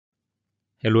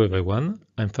Hello everyone,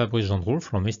 I'm Fabrice Gendreau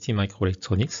from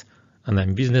STMicroelectronics and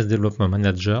I'm Business Development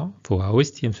Manager for our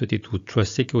STM32Trust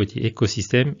security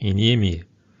ecosystem in EMEA.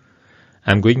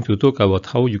 I'm going to talk about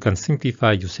how you can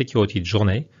simplify your security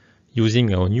journey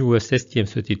using our newest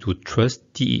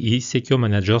STM32Trust TEE Secure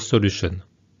Manager solution.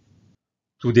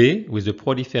 Today, with the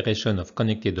proliferation of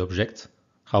connected objects,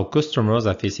 our customers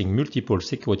are facing multiple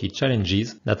security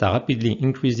challenges that are rapidly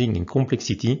increasing in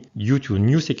complexity due to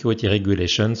new security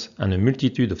regulations and a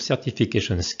multitude of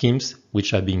certification schemes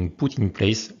which are being put in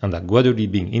place and are gradually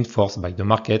being enforced by the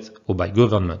market or by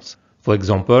governments. For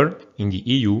example, in the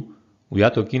EU, we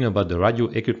are talking about the Radio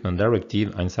Equipment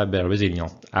Directive and Cyber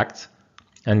Resilience Act,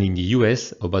 and in the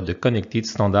US about the Connected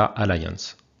Standard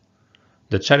Alliance.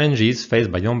 The challenges faced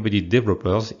by embedded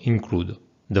developers include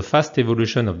the fast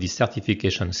evolution of these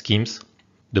certification schemes,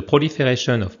 the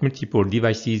proliferation of multiple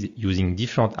devices using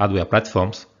different hardware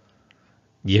platforms,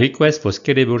 the request for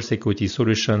scalable security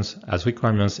solutions as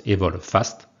requirements evolve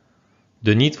fast,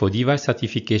 the need for device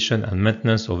certification and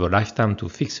maintenance over lifetime to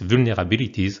fix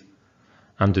vulnerabilities,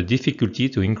 and the difficulty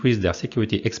to increase their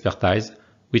security expertise,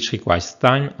 which requires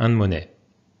time and money.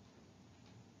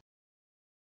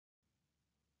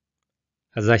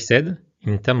 As I said,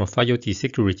 in terms of IoT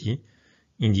security,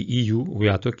 in the EU, we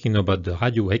are talking about the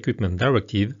Radio Equipment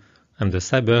Directive and the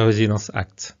Cyber Resilience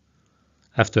Act.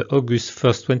 After August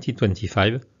 1,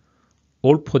 2025,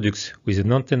 all products with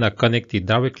an antenna connected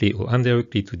directly or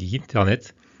indirectly to the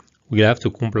Internet will have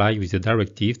to comply with the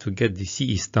directive to get the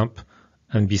CE stamp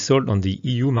and be sold on the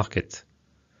EU market.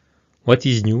 What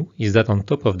is new is that on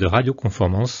top of the radio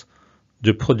conformance,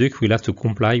 the product will have to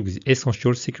comply with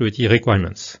essential security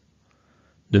requirements.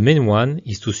 The main one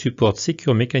is to support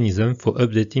secure mechanism for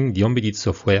updating the embedded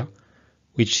software,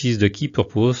 which is the key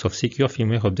purpose of secure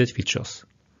firmware update features.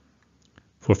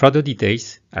 For further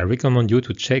details, I recommend you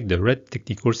to check the red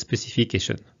technical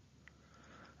specification.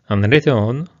 And later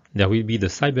on, there will be the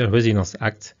Cyber Resilience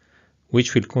Act,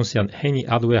 which will concern any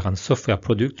hardware and software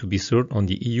product to be sold on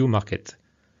the EU market.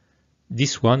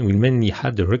 This one will mainly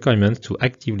add the requirement to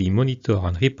actively monitor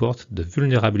and report the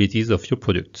vulnerabilities of your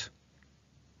product.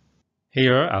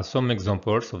 Here are some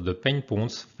examples of the pain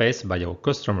points faced by our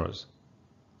customers.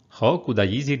 How could I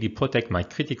easily protect my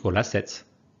critical assets,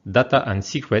 data and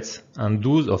secrets, and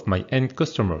those of my end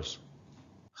customers?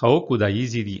 How could I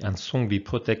easily and strongly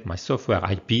protect my software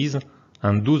IPs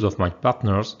and those of my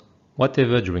partners,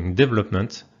 whatever during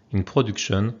development, in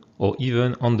production, or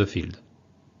even on the field?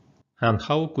 And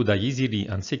how could I easily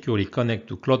and securely connect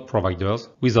to cloud providers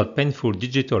without painful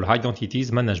digital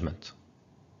identities management?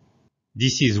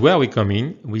 This is where we come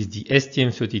in with the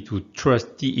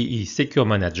STM32Trust TEE Secure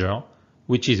Manager,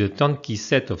 which is a turnkey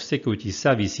set of security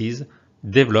services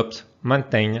developed,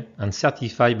 maintained, and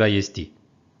certified by ST.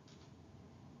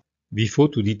 Before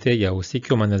to detail our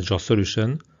Secure Manager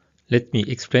solution, let me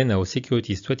explain our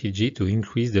security strategy to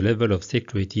increase the level of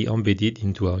security embedded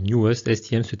into our newest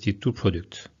STM32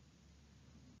 product.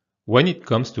 When it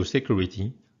comes to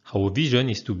security, our vision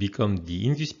is to become the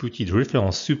undisputed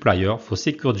reference supplier for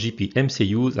secure GP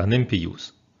MCUs and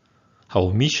MPUs.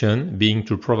 Our mission being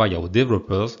to provide our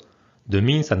developers the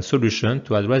means and solution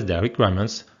to address their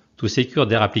requirements to secure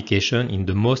their application in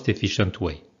the most efficient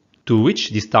way. To reach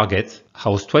this target,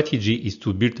 our strategy is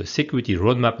to build a security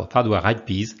roadmap of hardware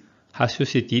IPs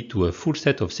associated to a full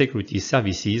set of security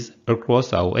services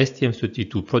across our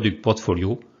STM32 product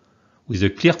portfolio, with a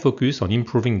clear focus on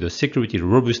improving the security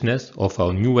robustness of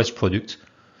our newest product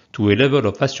to a level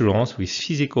of assurance with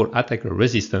physical attacker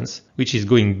resistance, which is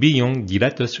going beyond the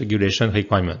latest regulation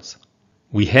requirements.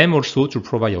 We aim also to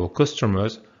provide our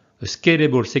customers a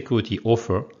scalable security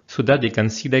offer so that they can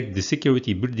select the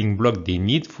security building block they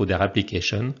need for their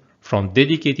application, from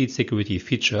dedicated security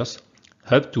features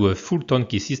up to a full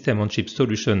turnkey system-on-chip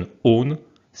solution owned,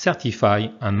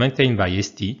 certified, and maintained by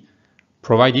ST,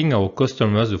 providing our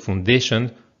customers the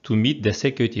foundation to meet their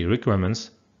security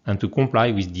requirements and to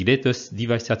comply with the latest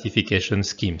device certification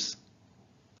schemes.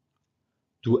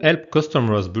 To help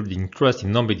customers building trust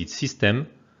in embedded systems,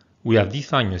 we have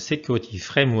defined a security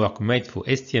framework made for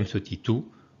STM32,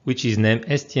 which is named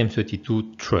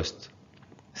STM32Trust.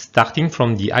 Starting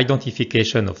from the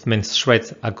identification of main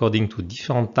threats according to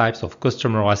different types of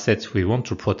customer assets we want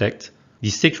to protect, the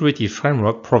security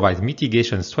framework provides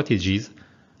mitigation strategies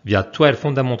via 12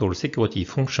 fundamental security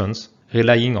functions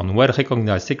relying on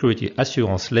well-recognized security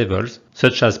assurance levels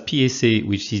such as PSA,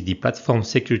 which is the Platform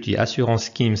Security Assurance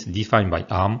Schemes defined by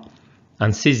ARM,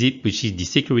 and CZIP, which is the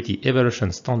Security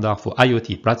Evaluation Standard for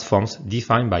IoT platforms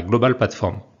defined by Global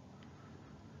Platform.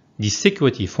 These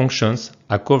security functions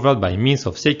are covered by means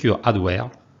of secure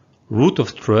hardware, root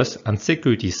of trust and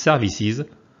security services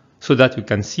so that you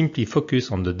can simply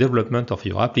focus on the development of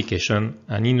your application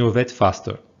and innovate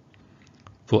faster.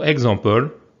 For example,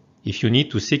 if you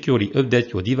need to securely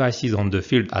update your devices on the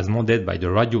field as mandated by the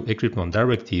Radio Equipment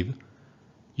Directive,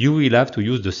 you will have to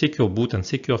use the Secure Boot and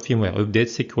Secure Firmware Update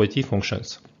security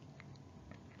functions.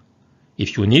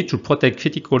 If you need to protect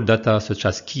critical data such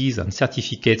as keys and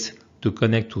certificates to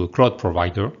connect to a cloud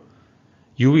provider,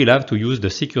 you will have to use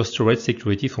the Secure Storage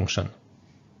security function.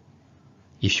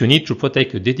 If you need to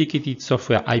protect a dedicated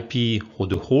software IP or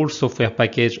the whole software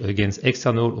package against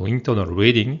external or internal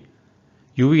reading,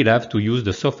 you will have to use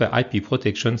the Software IP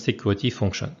Protection security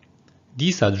function.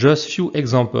 These are just few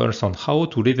examples on how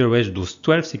to leverage those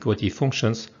 12 security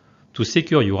functions to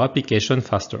secure your application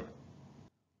faster.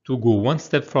 To go one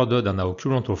step further than our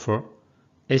current offer,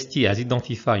 ST has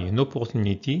identified an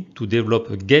opportunity to develop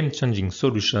a game-changing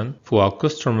solution for our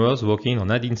customers working on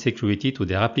adding security to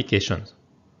their applications.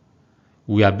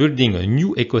 We are building a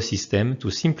new ecosystem to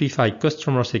simplify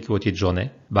customer security journey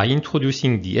by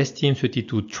introducing the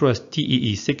STM32Trust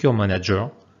TEE Secure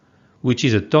Manager, which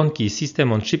is a turnkey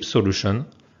system-on-chip solution,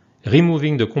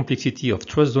 removing the complexity of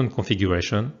trust zone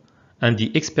configuration and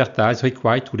the expertise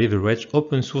required to leverage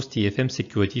open-source TFM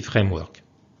security framework.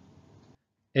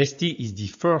 ST is the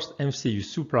first MCU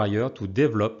supplier to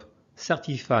develop,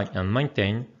 certify and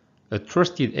maintain a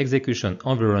trusted execution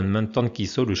environment turnkey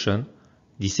solution,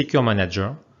 the Secure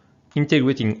Manager,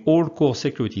 integrating all core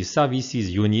security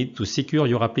services you need to secure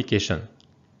your application.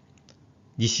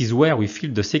 This is where we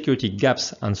fill the security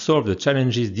gaps and solve the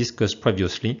challenges discussed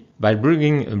previously by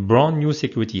bringing a brand new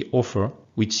security offer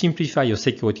which simplifies your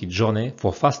security journey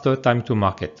for faster time to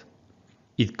market.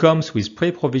 It comes with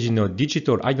pre-provisioned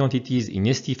digital identities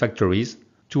in ST factories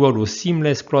to allow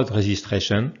seamless cloud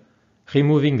registration,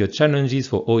 removing the challenges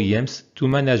for OEMs to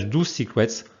manage those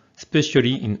secrets,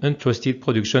 especially in untrusted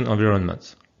production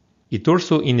environments. It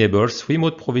also enables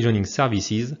remote provisioning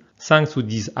services thanks to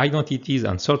these identities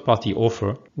and third-party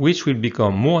offer, which will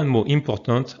become more and more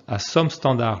important as some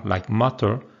standards like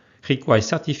Matter require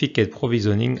certificate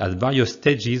provisioning at various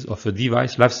stages of a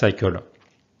device lifecycle.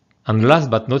 And last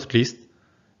but not least,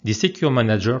 the Secure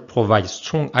Manager provides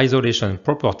strong isolation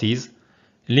properties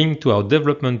linked to our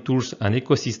development tools and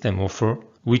ecosystem offer,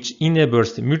 which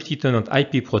enables multi-tenant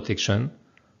IP protection,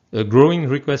 a growing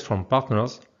request from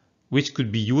partners, which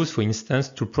could be used, for instance,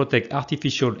 to protect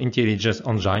artificial intelligence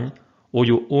engine or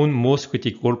your own most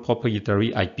critical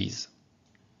proprietary IPs.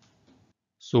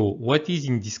 So, what is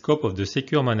in the scope of the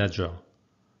Secure Manager?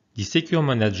 The Secure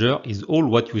Manager is all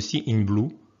what you see in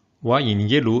blue, while in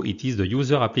yellow it is the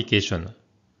user application.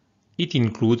 It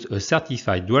includes a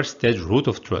certified dual-stage root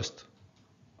of trust.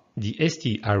 The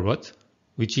ST-iRoot,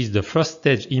 which is the first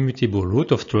stage immutable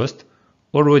root of trust,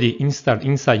 already installed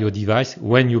inside your device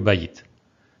when you buy it.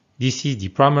 This is the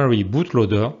primary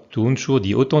bootloader to ensure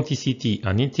the authenticity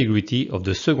and integrity of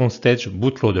the second stage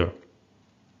bootloader.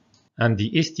 And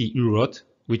the ST-uRoot,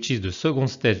 which is the second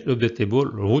stage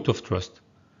updatable root of trust.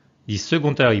 This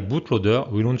secondary bootloader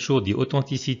will ensure the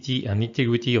authenticity and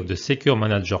integrity of the Secure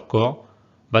Manager core,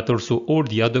 but also all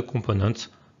the other components,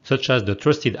 such as the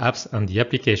trusted apps and the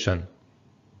application.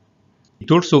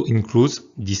 It also includes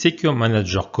the Secure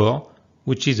Manager core,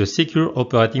 which is a secure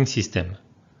operating system.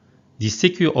 This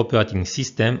secure operating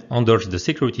system handles the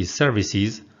security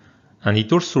services, and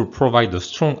it also provides a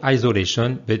strong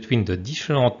isolation between the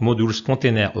different modules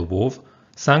containers above,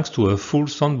 thanks to a full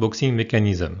sandboxing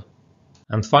mechanism.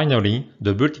 And finally,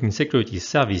 the built-in security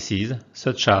services,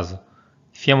 such as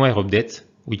firmware update,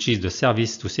 which is the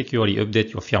service to securely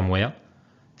update your firmware,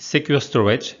 secure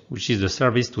storage, which is the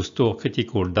service to store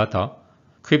critical data,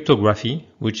 cryptography,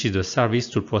 which is the service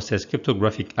to process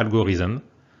cryptographic algorithms,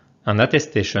 and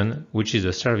attestation, which is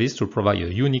a service to provide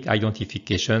a unique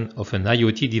identification of an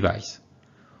IoT device.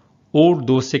 All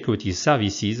those security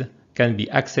services can be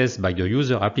accessed by the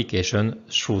user application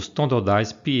through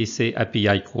standardized PSA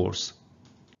API calls.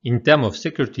 In terms of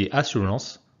security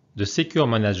assurance, the Secure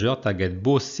Manager targets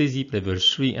both CESIP Level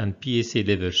 3 and PSA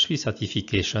Level 3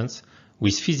 certifications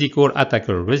with physical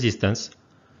attacker resistance,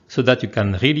 so that you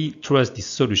can really trust this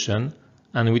solution,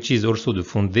 and which is also the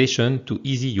foundation to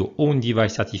easy your own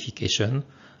device certification.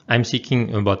 I'm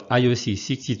thinking about IEC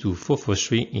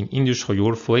 62443 in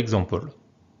industrial, for example.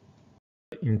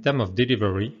 In terms of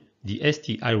delivery, the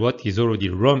ST-iRoot is already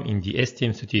ROM in the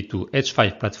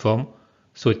STM32H5 platform,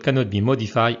 so it cannot be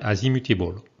modified as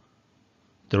immutable.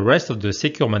 The rest of the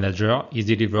Secure Manager is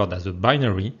delivered as a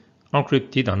binary,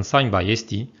 encrypted and signed by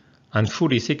ST, and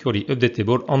fully securely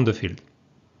updatable on the field.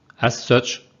 As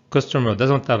such, customer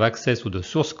doesn't have access to the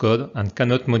source code and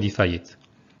cannot modify it.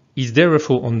 It's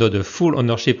therefore under the full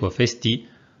ownership of ST,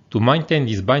 to maintain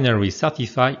this binary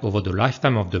certified over the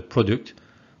lifetime of the product,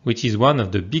 which is one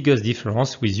of the biggest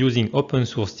differences with using open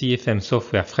source TFM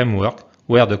software framework,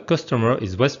 where the customer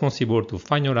is responsible to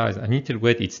finalize and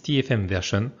integrate its TFM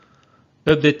version,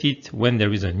 update it when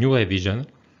there is a new revision,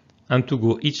 and to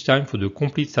go each time for the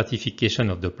complete certification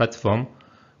of the platform,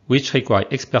 which requires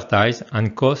expertise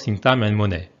and cost in time and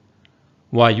money.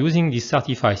 While using this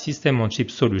certified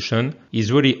system-on-chip solution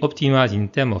is really optimized in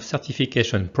terms of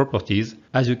certification properties,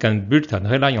 as you can build and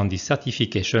rely on this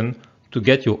certification to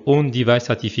get your own device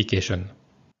certification.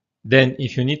 Then,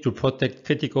 if you need to protect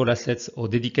critical assets or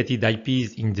dedicated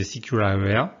IPs in the secure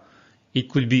area, it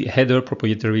could be header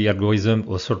proprietary algorithm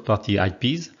or third-party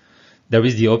IPs. There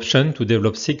is the option to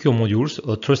develop secure modules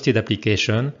or trusted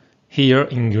application, here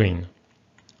in green.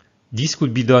 This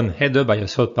could be done either by a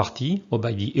third party or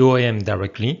by the OEM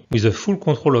directly, with a full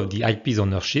control of the IP's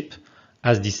ownership,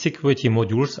 as the security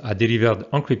modules are delivered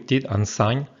encrypted and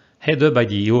signed either by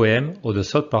the OEM or the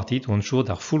third party to ensure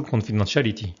their full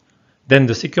confidentiality. Then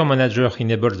the Secure Manager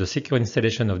enables the secure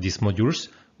installation of these modules,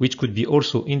 which could be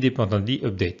also independently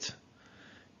updated.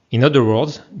 In other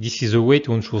words, this is a way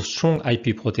to ensure strong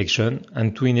IP protection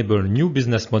and to enable new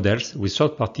business models with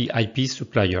third-party IP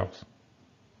suppliers.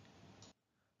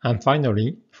 And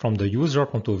finally, from the user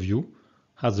point of view,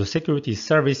 as the security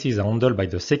services are handled by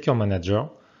the Secure Manager,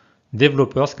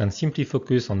 developers can simply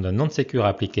focus on the non-secure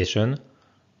application,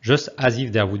 just as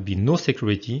if there would be no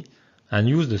security, and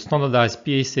use the standardized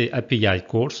PSA API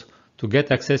calls to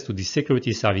get access to the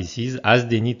security services as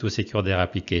they need to secure their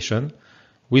application,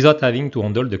 without having to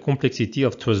handle the complexity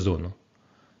of trust zone.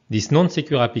 This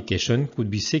non-secure application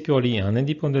could be securely and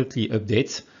independently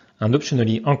updated and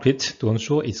optionally encrypted to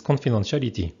ensure its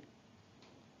confidentiality.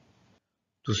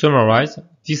 To summarize,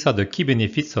 these are the key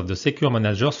benefits of the Secure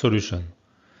Manager solution.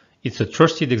 It's a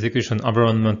trusted execution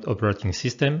environment operating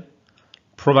system,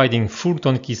 providing full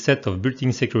turnkey set of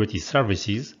built-in security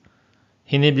services,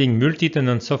 enabling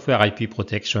multi-tenant software IP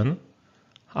protection,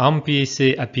 ARM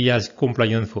PSA APIs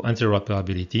compliant for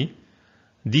interoperability,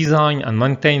 designed and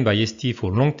maintained by ST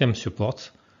for long-term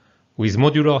support, with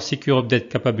modular secure update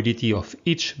capability of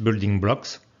each building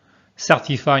blocks,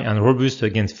 certified and robust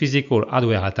against physical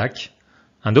hardware attack,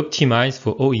 and optimized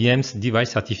for OEM's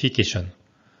device certification.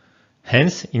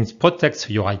 Hence, it protects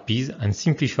your IPs and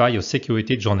simplifies your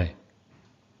security journey.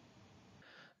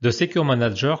 The Secure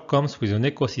Manager comes with an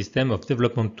ecosystem of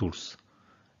development tools.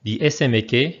 The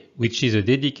STMik, which is a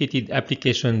dedicated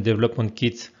application development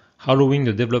kit allowing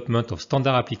the development of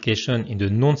standard applications in the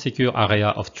non-secure area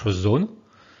of trust zone.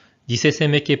 This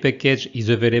STMik package is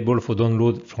available for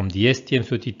download from the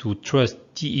STM32Trust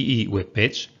TEE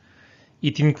webpage.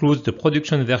 It includes the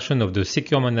production version of the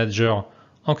Secure Manager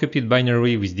encrypted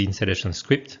binary with the installation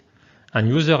script, and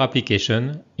user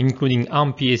application, including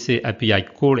ARM PSA API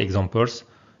call examples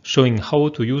showing how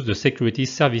to use the security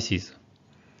services.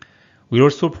 We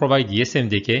also provide the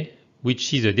STMik,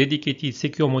 which is a dedicated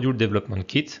secure module development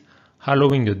kit,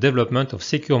 allowing the development of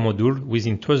secure module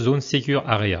within trust zone secure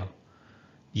area.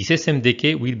 This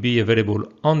STMik will be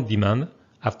available on demand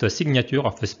after signature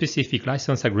of a specific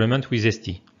license agreement with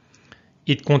ST.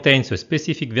 It contains a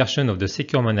specific version of the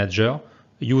Secure Manager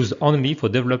used only for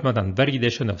development and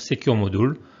validation of secure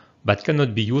module, but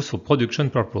cannot be used for production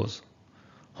purpose.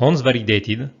 Once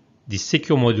validated, this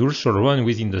secure module shall run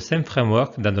within the same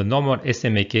framework than the normal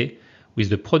STMik with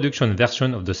the production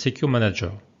version of the Secure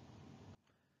Manager.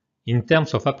 In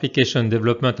terms of application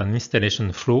development and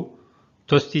installation flow,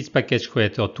 Trusted Package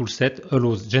Creator toolset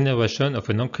allows generation of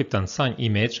an encrypted and signed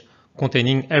image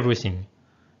containing everything: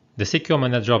 the Secure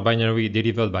Manager binary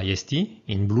delivered by ST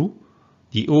in blue,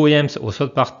 the OEM's or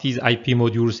third parties IP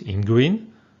modules in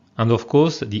green, and of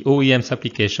course the OEM's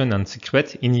application and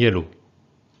secret in yellow.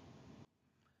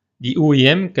 The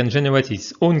OEM can generate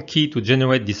its own key to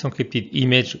generate this encrypted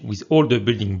image with all the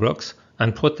building blocks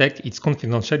and protect its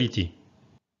confidentiality.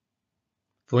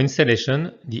 For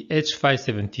installation, the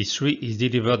H573 is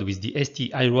delivered with the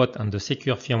ST iRoute and the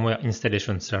Secure Firmware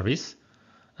Installation Service,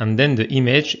 and then the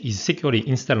image is securely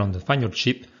installed on the final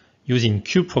chip using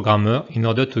cryptography in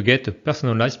order to get a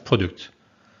personalized product.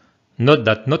 Note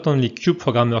that not only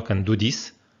cryptography can do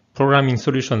this, programming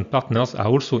solution partners are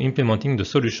also implementing the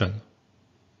solution.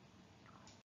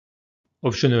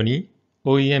 Optionally,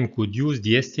 OEM could use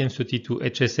the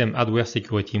STM32HSM hardware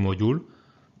security module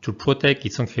to protect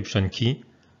its encryption key,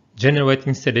 generate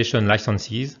installation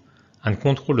licenses, and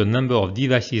control the number of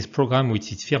devices programmed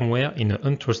with its firmware in an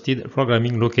untrusted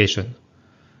programming location.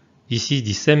 This is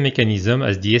the same mechanism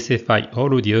as the SFI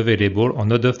already available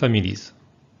on other families.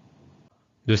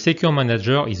 The Secure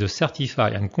Manager is a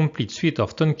certified and complete suite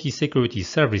of turnkey security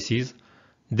services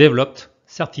developed,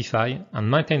 certified and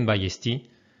maintained by ST,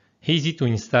 easy to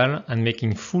install and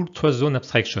making full trust zone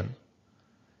abstraction.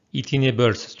 It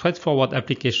enables straightforward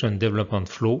application development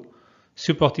flow,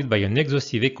 supported by an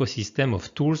exhaustive ecosystem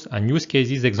of tools and use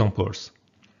cases examples.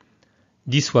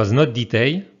 This was not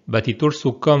detailed, but it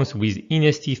also comes with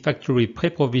in-ST factory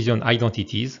pre-provisioned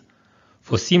identities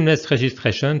for seamless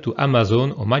registration to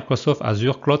Amazon or Microsoft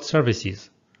Azure cloud services.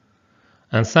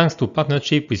 And thanks to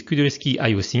partnership with Kudelski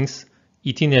IOSyncs,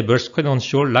 it enables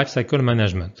credential lifecycle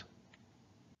management.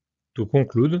 To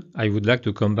conclude, I would like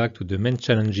to come back to the main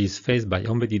challenges faced by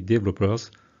embedded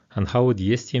developers and how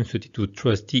the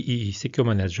STM32Trust TEE Secure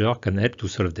Manager can help to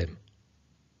solve them.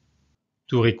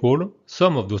 To recall,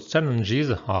 some of those challenges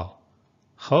are: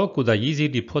 how could I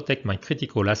easily protect my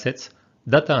critical assets,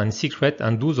 data and secret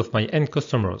and those of my end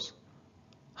customers?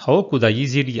 How could I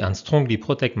easily and strongly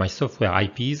protect my software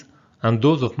IPs and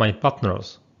those of my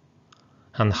partners?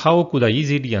 And how could I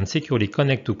easily and securely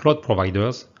connect to cloud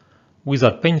providers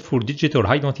without painful digital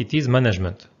identities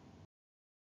management?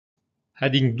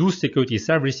 Adding those security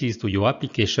services to your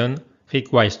application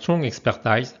requires strong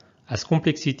expertise, as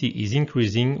complexity is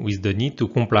increasing with the need to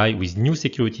comply with new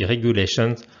security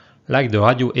regulations like the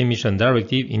Radio Emission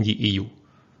Directive in the EU.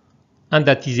 And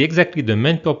that is exactly the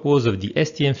main purpose of the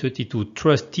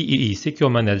STM32Trust TEE Secure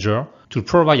Manager, to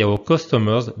provide our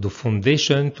customers the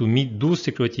foundation to meet those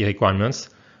security requirements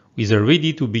with a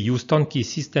ready-to-be-used turnkey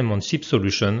system-on-chip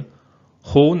solution,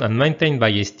 owned and maintained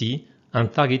by ST,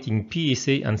 and targeting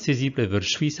PSA and CESIP Level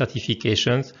 3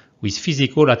 certifications with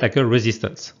physical attacker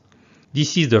resistance.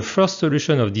 This is the first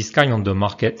solution of this kind on the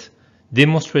market,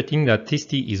 demonstrating that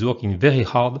ST is working very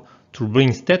hard to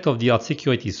bring state-of-the-art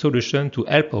security solution to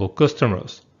help our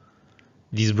customers.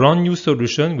 This brand new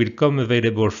solution will come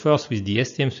available first with the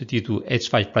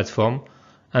STM32H5 platform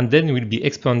and then will be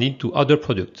expanded to other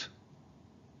products.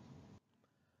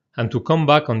 And to come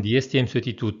back on the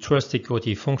STM32Trust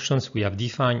security functions we have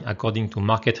defined according to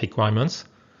market requirements,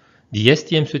 the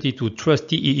STM32Trust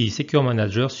TEE Secure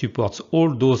Manager supports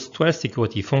all those 12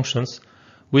 security functions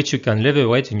which you can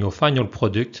leverage in your final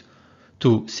product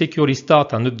to securely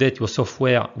start and update your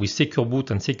software with secure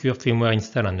boot and secure firmware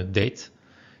install and update,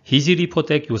 easily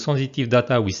protect your sensitive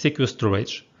data with secure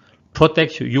storage,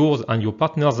 protect yours and your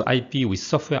partner's IP with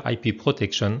software IP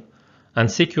protection,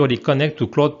 and securely connect to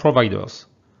cloud providers.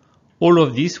 All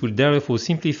of this will therefore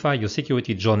simplify your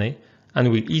security journey and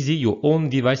will ease your own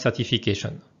device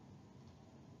certification.